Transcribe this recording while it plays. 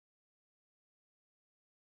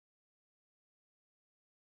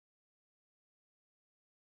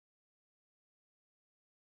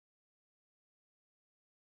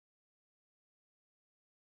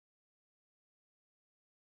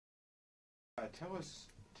Tell us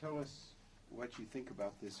what you think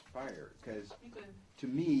about this fire, because to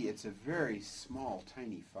me it's a very small,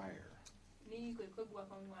 tiny fire.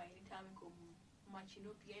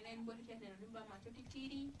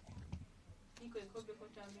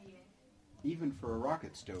 Even for a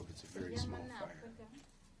rocket stove, it's a very small fire.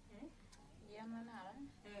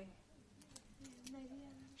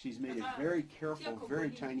 She's made a very careful, very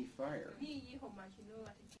tiny fire.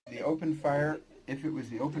 The open fire, if it was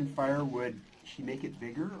the open fire, would she make it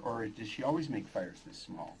bigger, or does she always make fires this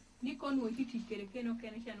small? She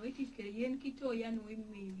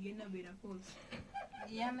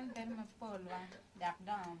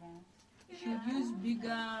would use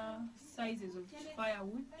bigger sizes of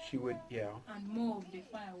firewood. She would, yeah. And more of the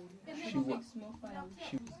firewood. She would. Small firewood.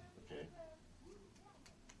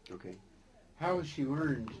 Okay. How has she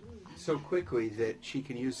learned so quickly that she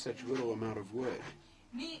can use such little amount of wood?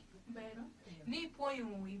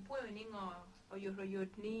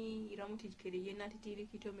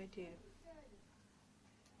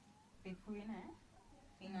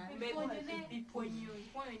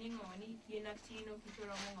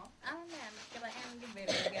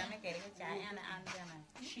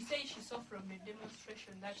 She says she saw from the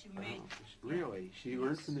demonstration that she made. Really? She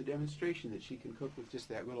learned from the demonstration that she can cook with just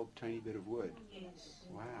that little tiny bit of wood? Yes.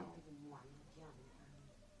 Wow.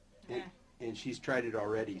 And she's tried it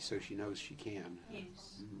already, so she knows she can.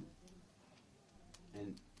 Yes.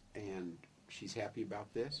 Mm-hmm. And she's happy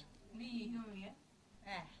about this? She's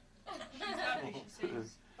happy, she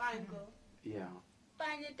says. Fine, girl. Yeah.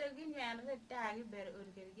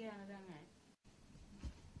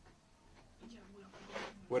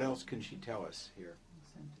 What else can she tell us here?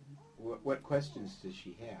 What questions does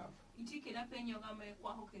she have?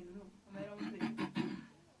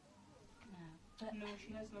 No,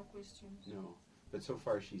 she has no questions. No, but so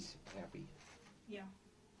far she's happy. Yeah.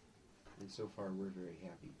 And so far we're very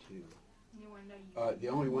happy too. The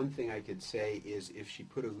only one thing I could say is if she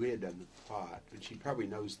put a lid on the pot, and she probably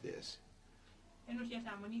knows this.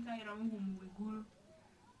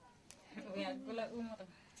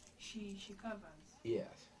 She covers.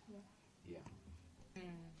 Yes. Yeah.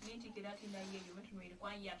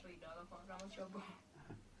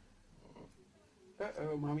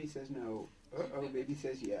 Uh-oh, Mommy says no. Uh-oh, Baby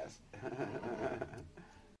says yes.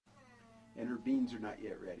 And her beans are not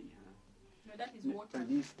yet ready, huh? No, that is water.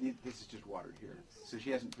 This is just water here. So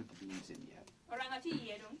she hasn't put the beans in yet.